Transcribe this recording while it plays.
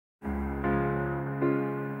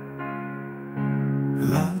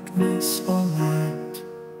Darkness or light,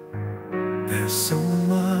 there's so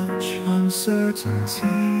much uncertainty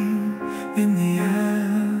in the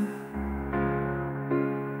air.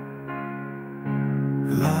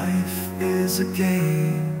 Life is a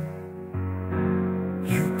game,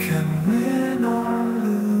 you can win or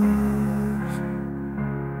lose,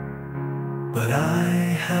 but I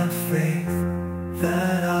have faith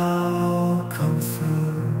that I'll come through.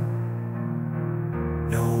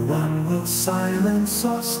 No one will silence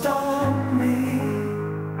or stop me.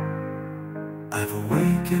 I've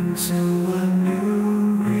awakened to a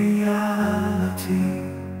new reality.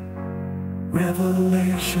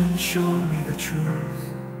 Revelation showed me the truth.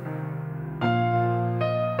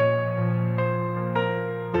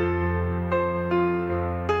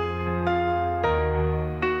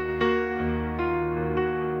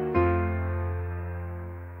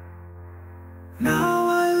 Now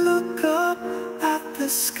I look up at the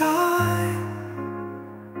sky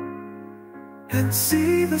and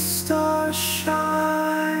see the stars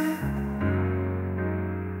shine.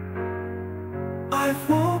 I've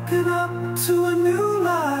woken up to a new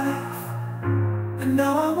life, and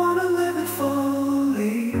now I want to live it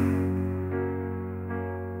fully.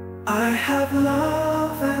 I have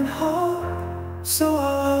love and hope, so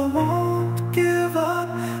I won't give up,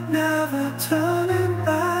 never turning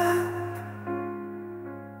back.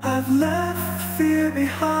 I've left fear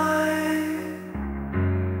behind,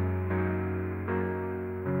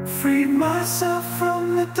 freed myself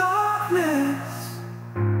from the darkness.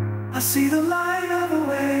 I see the light of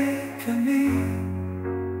awakening.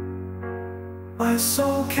 My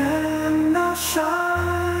soul can now shine.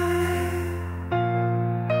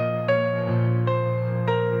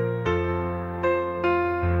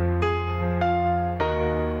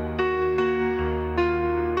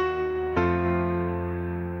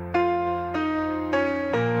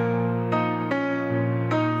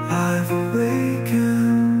 I've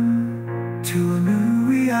awakened to a new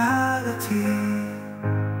reality.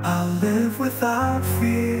 I'll live without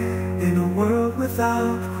fear in a world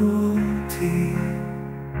without cruelty.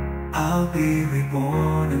 I'll be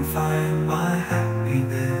reborn and find my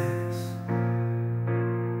happiness.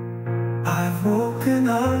 I've woken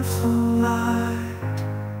up to light,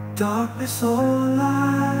 darkness or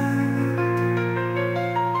light.